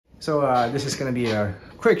So this is going to be a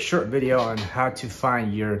quick short video on how to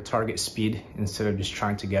find your target speed instead of just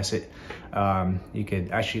trying to guess it. You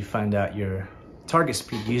could actually find out your target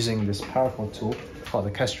speed using this powerful tool called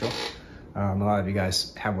the Kestrel. A lot of you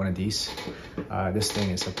guys have one of these. This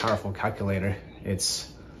thing is a powerful calculator.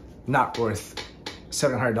 It's not worth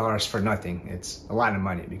 $700 for nothing. It's a lot of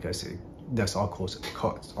money because it does all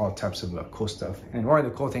types of cool stuff. And one of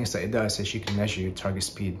the cool things that it does is you can measure your target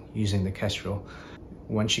speed using the Kestrel.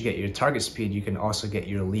 Once you get your target speed, you can also get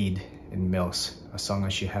your lead in mils, as long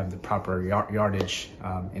as you have the proper yardage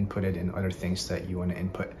inputted and other things that you want to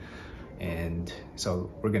input. And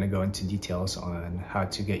so we're going to go into details on how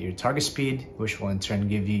to get your target speed, which will in turn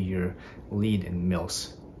give you your lead in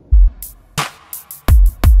mils.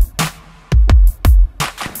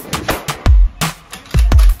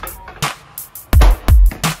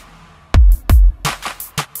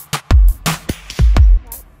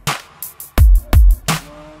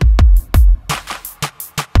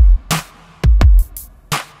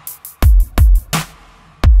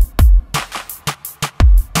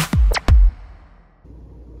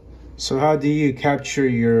 So how do you capture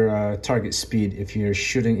your target speed if you're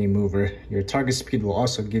shooting a mover? Your target speed will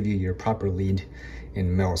also give you your proper lead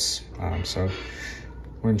in mils. So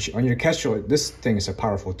on your Kestrel, this thing is a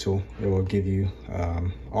powerful tool. It will give you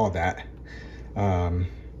all that.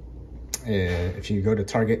 If you go to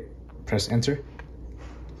target, press enter,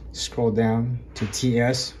 scroll down to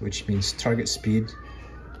TS, which means target speed.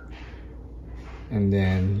 And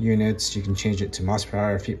then units, you can change it to miles per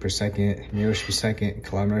hour, feet per second, meters per second,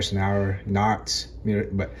 kilometers an hour, knots,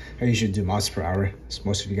 but I usually do miles per hour. So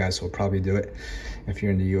most of you guys will probably do it if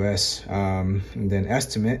you're in the US. And then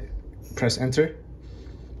estimate, press enter.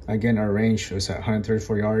 Again, our range was at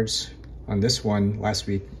 134 yards on this one last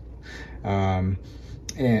week, or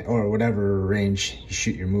whatever range you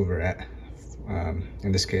shoot your mover at.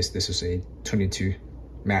 In this case, this was a 22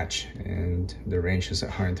 match and the range was at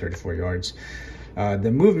 134 yards.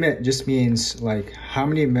 The movement just means like how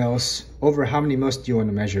many mils, over how many mils do you want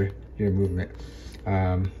to measure your movement.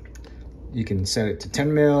 You can set it to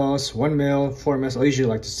 10 mils, 1 mil, 4 mils. I usually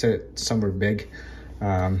like to set it somewhere big.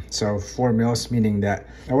 So 4 mils, meaning that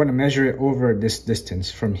I want to measure it over this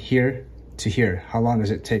distance from here to here. How long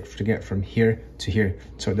does it take to get from here to here?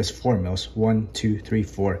 So that's 4 mils, 1, 2, 3,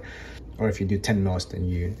 4. Or if you do 10 mils, then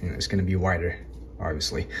you know, it's going to be wider,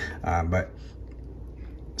 obviously.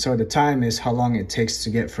 So the time is how long it takes to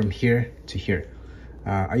get from here to here.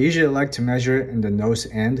 I usually like to measure it in the nose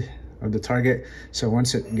end of the target. So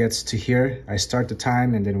once it gets to here, I start the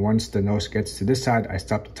time, and then once the nose gets to this side, I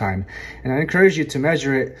stop the time. And I encourage you to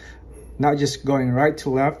measure it, not just going right to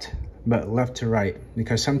left, but left to right,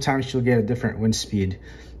 because sometimes you'll get a different wind speed.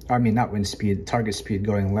 I mean, not wind speed, target speed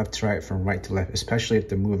going left to right from right to left, especially if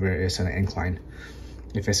the mover is on an incline.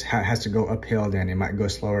 If it has to go uphill, then it might go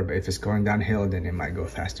slower, but if it's going downhill, then it might go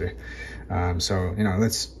faster. So, you know,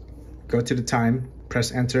 let's go to the time,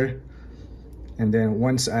 press enter. And then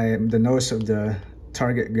once the nose of the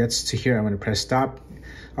target gets to here, I'm going to press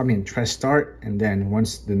press start. And then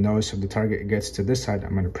once the nose of the target gets to this side,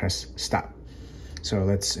 I'm going to press stop. So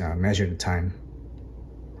let's measure the time.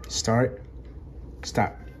 Start,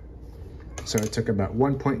 stop. So it took about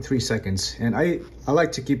 1.3 seconds. And I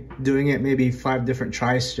like to keep doing it maybe 5 different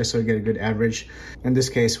tries just so I get a good average. In this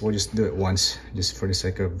case, we'll just do it once, just for the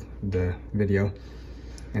sake of the video.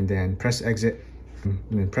 And then press exit, and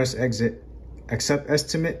then press exit, accept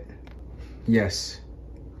estimate, yes.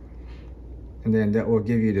 And then that will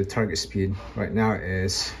give you the target speed. Right now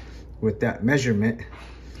is, with that measurement,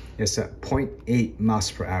 it's at 0.8 miles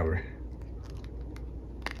per hour.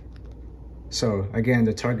 So again,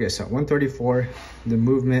 the target is at 134. The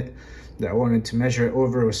movement that I wanted to measure it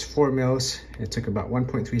over was 4 mils. It took about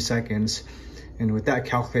 1.3 seconds. And with that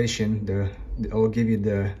calculation, it will give you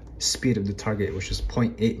the speed of the target, which is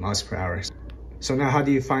 0.8 miles per hour. So now how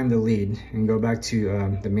do you find the lead? And go back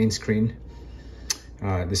to the main screen.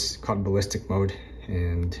 This is called ballistic mode.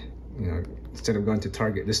 And you know, instead of going to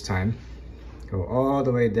target this time, go all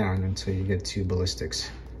the way down until you get to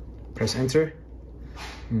ballistics. Press enter.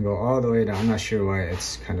 And go all the way down. I'm not sure why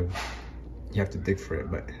it's kind of, you have to dig for it,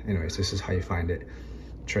 but anyways, this is how you find it.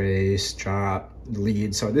 Trace, drop,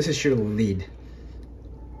 lead. So this is your lead.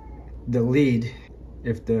 The lead,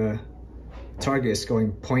 if the target is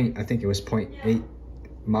going I think it was 0.8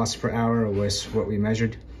 miles per hour was what we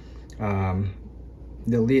measured.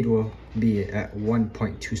 The lead will be at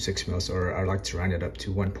 1.26 mils, or I like to round it up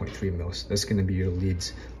to 1.3 mils. That's going to be your lead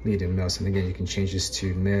in mils. And again, you can change this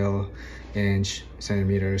to mil, inch,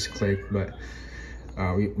 centimeters, click, but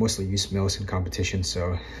we mostly use mils in competition,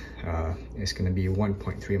 so it's going to be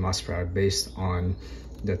 1.3 miles per hour based on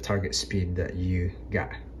the target speed that you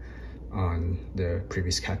got on the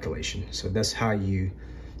previous calculation. So that's how you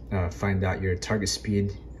find out your target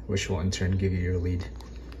speed, which will in turn give you your lead.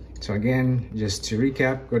 So again, just to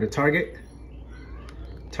recap, go to target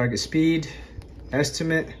speed,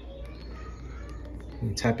 estimate,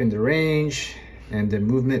 you type in the range and the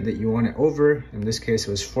movement that you want it over. In this case,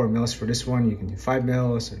 it was 4 mils for this one. You can do 5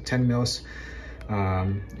 mils or 10 mils.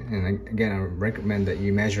 And again, I recommend that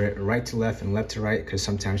you measure it right to left and left to right, because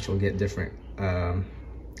sometimes you'll get different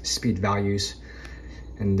speed values.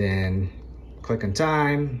 And then click on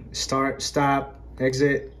time, start, stop,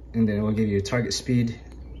 exit, and then it will give you a target speed.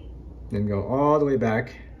 Then go all the way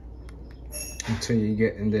back until you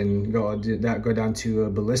get, and then go down to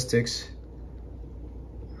ballistics.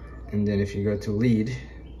 And then if you go to lead,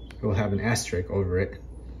 it will have an asterisk over it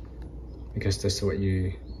because that's what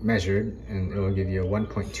you measured, and it will give you a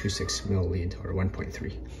 1.26 mil lead or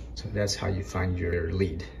 1.3. So that's how you find your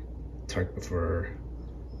lead target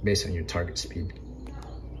based on your target speed.